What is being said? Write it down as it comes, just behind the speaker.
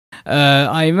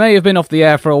I may have been off the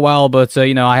air for a while, but,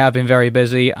 I have been very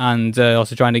busy and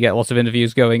also trying to get lots of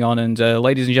interviews going on. And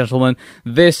ladies and gentlemen,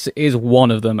 this is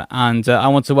one of them. And I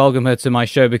want to welcome her to my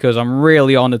show because I'm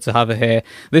really honored to have her here.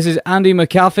 This is Anndi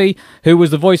McAfee, who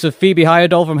was the voice of Phoebe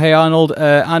Heyerdahl from Hey Arnold.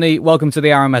 Annie, welcome to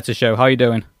the Arun Mehta Show. How are you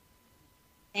doing?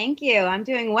 Thank you. I'm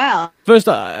doing well. First,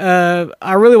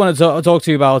 I really wanted to talk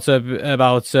to you about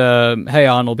Hey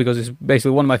Arnold because it's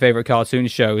basically one of my favorite cartoon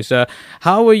shows.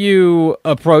 How were you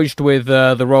approached with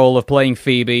the role of playing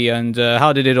Phoebe, and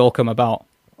how did it all come about?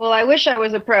 Well, I wish I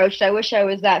was approached. I wish I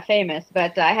was that famous,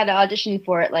 but I had to audition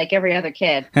for it like every other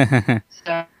kid.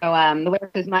 So the way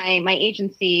it was, my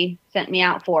agency sent me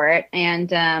out for it,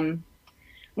 and I'm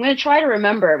going to try to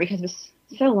remember because it was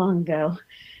so long ago.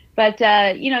 But,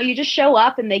 you just show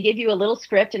up and they give you a little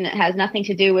script and it has nothing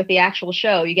to do with the actual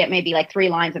show. You get maybe like 3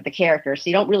 lines of the character. So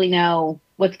you don't really know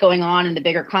what's going on in the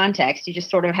bigger context. You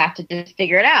just sort of have to just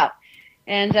figure it out.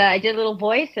 And I did a little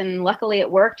voice and luckily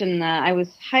it worked and I was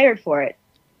hired for it.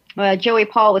 Joey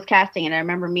Paul was casting and I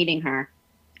remember meeting her.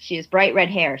 She has bright red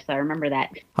hair, so I remember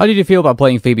that. How did you feel about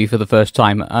playing Phoebe for the first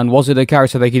time? And was it a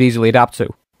character they could easily adapt to?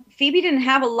 Phoebe didn't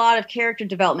have a lot of character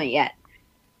development yet.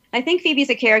 I think Phoebe's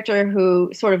a character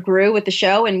who sort of grew with the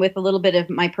show and with a little bit of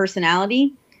my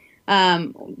personality.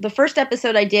 The first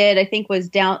episode I did, I think, was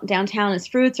Downtown is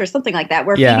Fruits or something like that,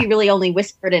 where Phoebe really only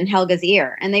whispered in Helga's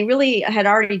ear. And they really had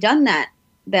already done that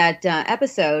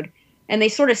episode, and they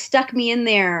sort of stuck me in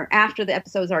there after the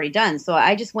episode was already done. So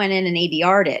I just went in and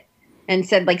ADR'd it and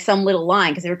said like some little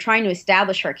line because they were trying to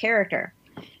establish her character.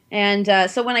 And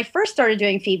so when I first started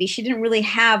doing Phoebe, she didn't really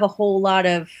have a whole lot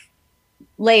of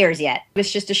layers yet. It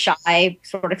was just a shy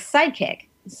sort of sidekick.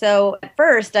 So at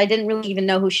first, I didn't really even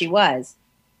know who she was.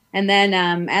 And then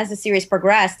as the series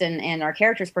progressed and our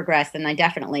characters progressed, then I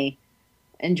definitely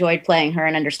enjoyed playing her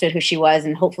and understood who she was.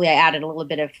 And hopefully I added a little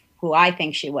bit of who I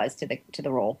think she was to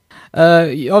the role.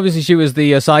 Obviously, she was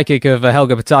the sidekick of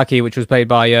Helga Pataki, which was played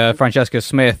by Francesca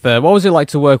Smith. What was it like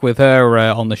to work with her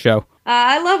on the show?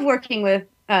 I love working with,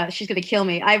 she's going to kill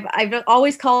me. I've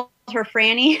always called her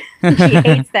Franny. She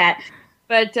hates that.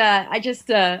 But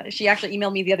she actually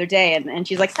emailed me the other day, and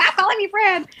she's like, "Stop calling me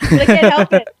Fran." But I can't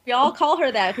help it. We all call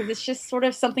her that because it's just sort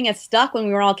of something that stuck when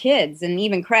we were all kids. And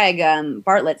even Craig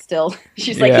Bartlett still,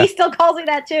 she's like, he still calls me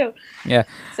that too. Yeah.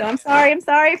 So I'm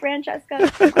sorry,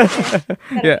 Francesca.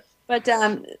 Yeah. But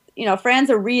Fran's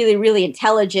a really, really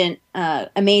intelligent,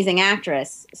 amazing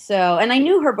actress. So, and I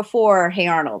knew her before Hey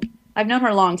Arnold. I've known her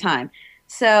a long time.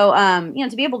 So,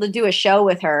 to be able to do a show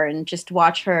with her and just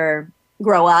watch her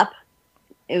grow up.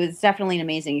 It was definitely an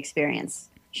amazing experience.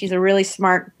 She's a really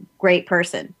smart, great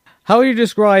person. How would you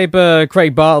describe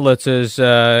Craig Bartlett as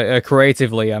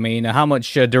creatively? I mean, how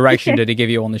much direction did he give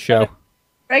you on the show?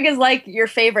 Craig is like your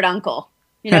favorite uncle.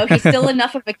 He's still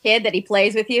enough of a kid that he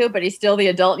plays with you, but he's still the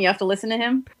adult and you have to listen to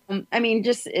him.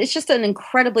 It's just an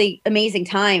incredibly amazing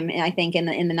time, I think, in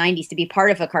the 90s to be part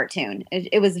of a cartoon.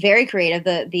 It was very creative.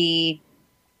 The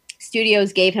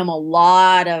studios gave him a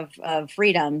lot of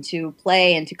freedom to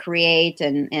play and to create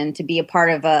and to be a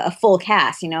part of a full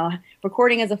cast.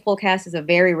 Recording as a full cast is a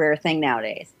very rare thing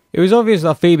nowadays. It was obvious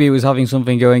that Phoebe was having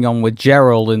something going on with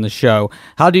Gerald in the show.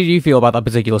 How did you feel about that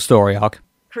particular story arc?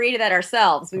 Created that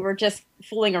ourselves. We were just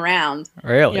fooling around.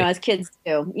 Really? As kids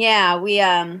do. Yeah, we,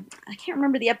 I can't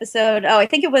remember the episode. Oh, I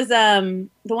think it was the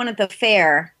one at the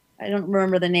fair. I don't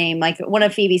remember the name, like one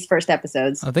of Phoebe's first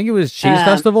episodes. I think it was Cheese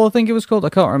Festival, I think it was called. I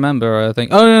can't remember, I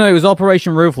think. Oh, no, it was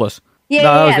Operation Ruthless. Yeah,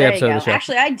 that was the episode of the show.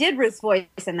 Actually, I did Ruth's voice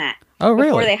in that. Oh, really?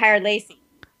 Before they hired Lacey.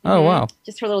 Oh, wow.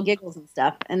 Just her little giggles and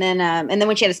stuff. And then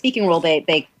when she had a speaking role,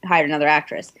 they hired another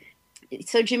actress.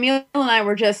 So Jamil and I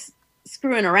were just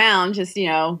screwing around, just,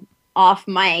 off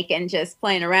mic and just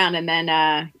playing around. And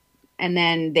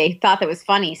then they thought that was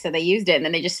funny, so they used it, and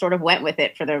then they just sort of went with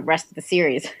it for the rest of the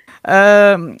series.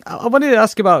 I wanted to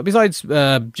ask about, besides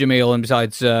Jamil and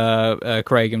besides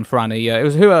Craig and Franny, it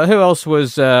was who else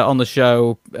was on the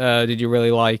show? Did you really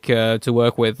like to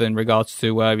work with in regards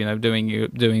to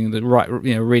doing the right,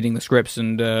 reading the scripts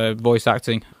and voice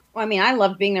acting? Well, I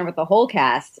loved being there with the whole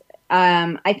cast.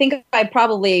 I think I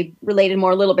probably related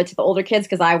more a little bit to the older kids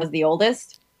because I was the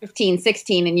oldest, 15,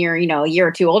 16, and you're a year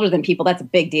or two older than people. That's a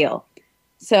big deal.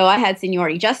 So I had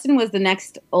seniority. Justin was the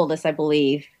next oldest, I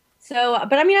believe. So,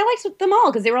 but I liked them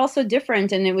all because they were all so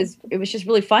different, and it was just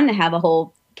really fun to have a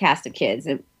whole cast of kids.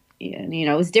 It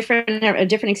was different, a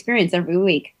different experience every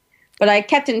week. But I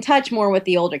kept in touch more with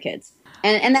the older kids,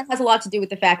 and that has a lot to do with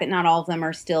the fact that not all of them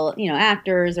are still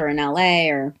actors or in LA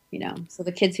or. So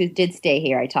the kids who did stay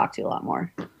here, I talked to a lot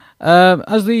more.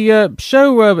 As the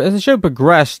show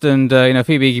progressed, and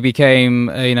Phoebe became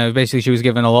basically she was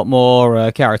given a lot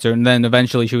more character, and then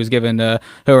eventually she was given her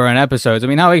own episodes. I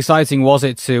mean, how exciting was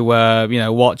it to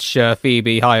watch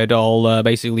Phoebe Heyerdahl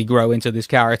basically grow into this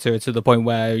character to the point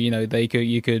where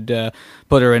you could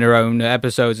put her in her own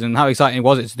episodes, and how exciting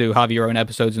was it to have your own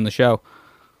episodes in the show?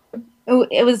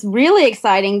 It was really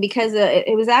exciting because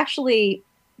it was actually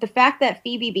the fact that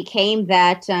Phoebe became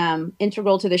that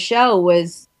integral to the show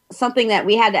was something that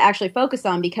we had to actually focus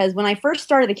on, because when I first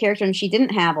started the character and she didn't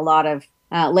have a lot of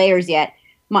layers yet,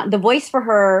 the voice for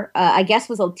her, I guess,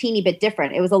 was a teeny bit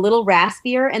different. It was a little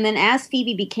raspier. And then as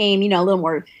Phoebe became, a little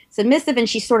more submissive and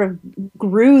she sort of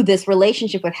grew this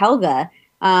relationship with Helga,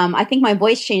 I think my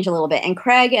voice changed a little bit. And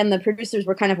Craig and the producers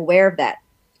were kind of aware of that.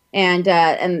 And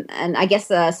I guess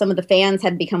some of the fans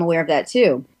had become aware of that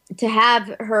too. To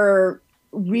have her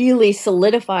really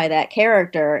solidify that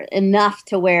character enough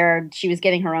to where she was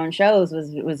getting her own shows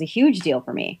was a huge deal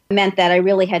for me. It meant that I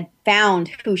really had found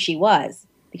who she was,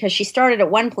 because she started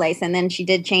at one place and then she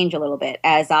did change a little bit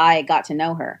as I got to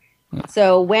know her.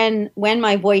 So when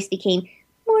my voice became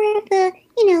more of the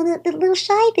the little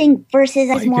shy thing versus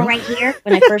I was more right here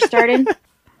when I first started,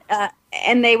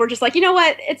 and they were just like, you know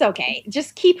what, it's okay,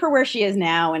 just keep her where she is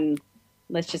now and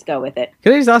let's just go with it.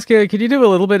 Could I just ask you, could you do a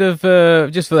little bit of,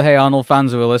 just for the Hey Arnold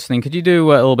fans who are listening, could you do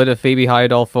a little bit of Phoebe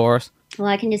Heyerdahl for us? Well,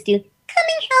 I can just do,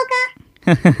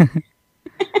 coming, Helga.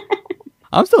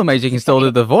 I'm still amazed you can still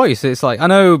do the voice. It's like, I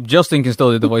know Justin can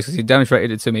still do the voice because he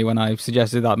demonstrated it to me when I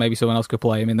suggested that maybe someone else could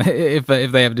play him if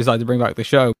they ever decide to bring back the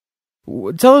show.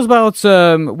 Tell us about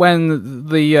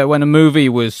when a movie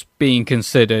was being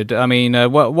considered. I mean,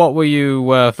 what were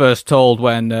you first told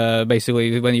when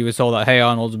when you were told that Hey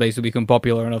Arnold's basically become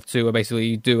popular enough to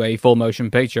basically do a full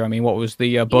motion picture? I mean, what was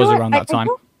the buzz around that time?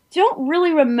 I don't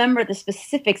really remember the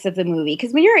specifics of the movie,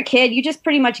 because when you're a kid, you just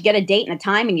pretty much get a date and a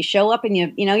time and you show up and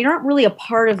you're not really a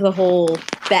part of the whole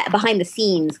behind the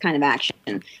scenes kind of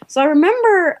action. So I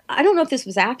remember, I don't know if this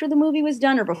was after the movie was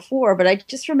done or before, but I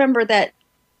just remember that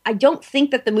I don't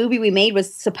think that the movie we made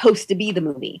was supposed to be the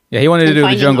movie. Yeah, he wanted to do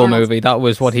the Jungle movie. That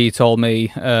was what he told me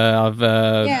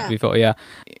before. Yeah,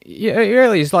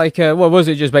 really, it's like, what was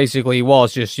it? Just basically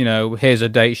here's a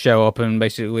date, show up, and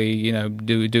basically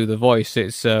do the voice.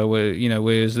 It's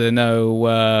was there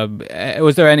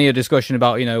was there any discussion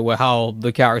about how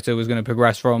the character was going to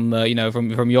progress from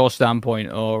from your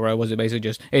standpoint, or was it basically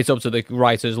just it's up to the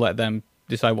writers, let them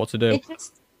decide what to do?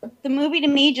 The movie to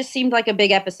me just seemed like a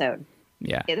big episode.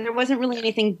 Yeah, there wasn't really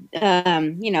anything,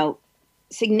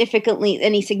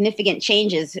 significant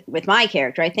changes with my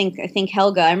character. I think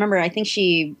Helga. I think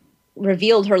she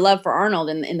revealed her love for Arnold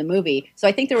in the movie, so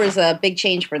I think there was a big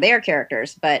change for their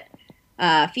characters. But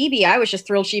Phoebe, I was just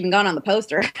thrilled she even got on the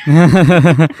poster.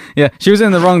 Yeah, she was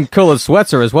in the wrong colored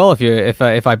sweater as well. If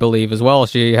I believe as well,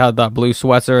 she had that blue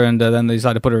sweater, and then they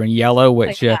decided to put her in yellow,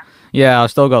 which. Yeah,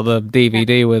 I've still got the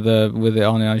DVD with it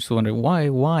on it. I just wonder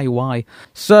why.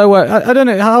 So I don't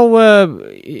know how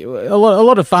a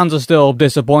lot of fans are still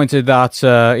disappointed that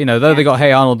though they got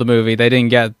Hey Arnold the movie, they didn't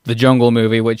get the Jungle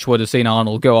movie, which would have seen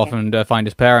Arnold go off and find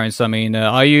his parents. I mean,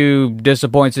 are you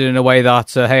disappointed in a way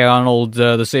that Hey Arnold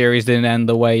the series didn't end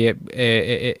the way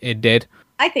it did?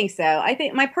 I think so. I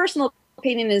think my personal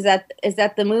opinion is that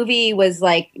the movie was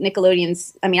like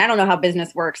Nickelodeon's. I mean, I don't know how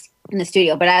business works in the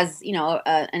studio, but as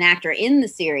an actor in the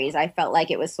series, I felt like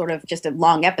it was sort of just a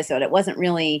long episode. It wasn't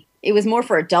really. It was more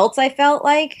for adults. I felt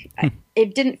like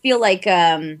it didn't feel like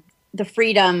the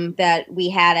freedom that we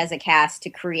had as a cast to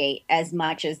create as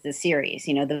much as the series.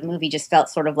 The movie just felt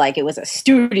sort of like it was a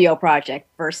studio project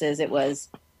versus it was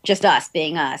just us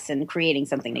being us and creating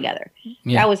something together.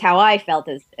 Yeah. That was how I felt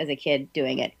as a kid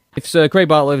doing it. If Craig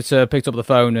Bartlett picked up the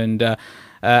phone and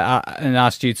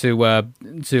asked you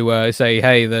to say,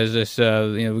 hey, there's this,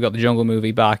 we've got the Jungle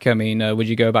movie back. I mean, would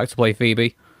you go back to play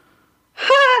Phoebe?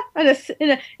 in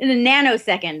a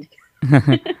nanosecond.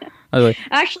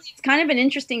 Actually, it's kind of an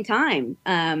interesting time,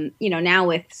 now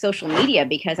with social media,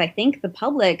 because I think the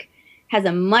public has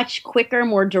a much quicker,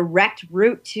 more direct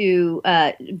route to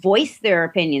voice their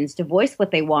opinions, to voice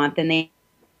what they want than they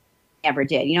ever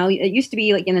did. It used to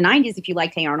be like in the 90s, if you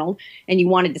liked Hey Arnold and you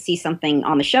wanted to see something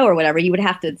on the show or whatever, you would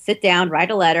have to sit down,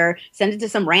 write a letter, send it to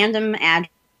some random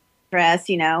address,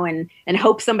 and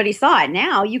hope somebody saw it.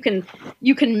 Now you can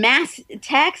mass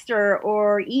text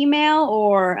or email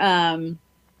or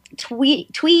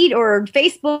tweet or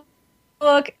Facebook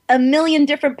a million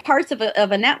different parts of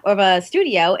a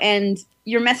studio, and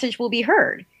your message will be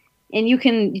heard, and you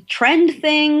can trend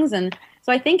things. And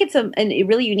so I think it's a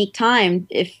really unique time.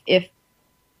 If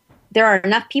there are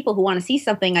enough people who want to see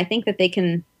something, I think that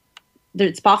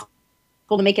it's possible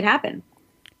people to make it happen.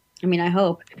 I mean, I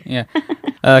hope. Yeah.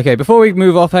 Okay, before we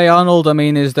move off, hey Arnold, I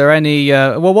mean, is there any,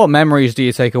 what memories do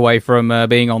you take away from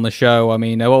being on the show? I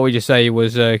mean, what would you say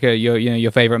was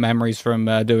your favorite memories from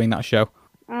doing that show?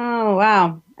 Oh,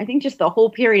 wow. I think just the whole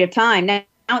period of time. Now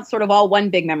it's sort of all one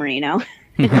big memory, you know?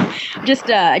 I just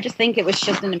think it was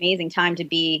just an amazing time to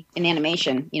be in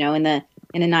animation, you know, in the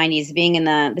 90s. Being in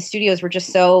the studios were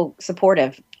just so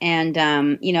supportive. And,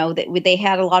 you know, they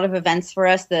had a lot of events for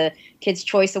us, the Kids'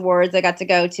 Choice Awards I got to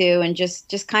go to, and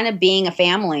just kind of being a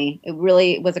family. It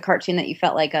really was a cartoon that you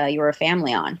felt like you were a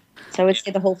family on. So I would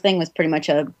say the whole thing was pretty much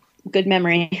a good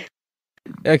memory.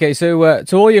 Okay, so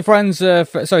to all your friends,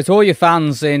 to all your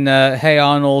fans in Hey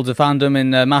Arnold fandom,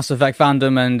 in Mass Effect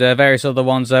fandom, and various other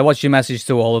ones, what's your message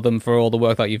to all of them for all the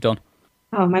work that you've done?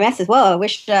 Oh, my message. Well, I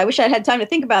wish I'd had time to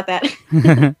think about that.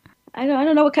 I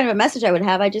don't know what kind of a message I would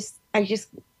have. I guess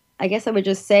I would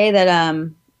just say that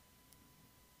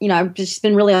you know, I've just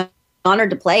been really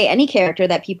honored to play any character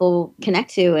that people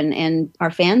connect to and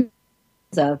are fans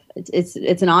of.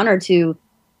 It's an honor to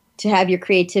have your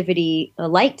creativity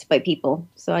liked by people.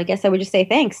 So I guess I would just say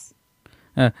thanks.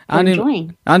 Anndi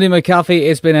McAfee,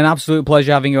 it's been an absolute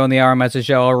pleasure having you on the Arun Mehta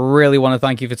show. I really want to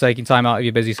thank you for taking time out of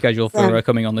your busy schedule for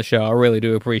coming on the show. I really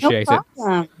do appreciate it.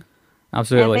 Absolutely.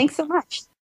 Absolutely. Yeah, thanks so much.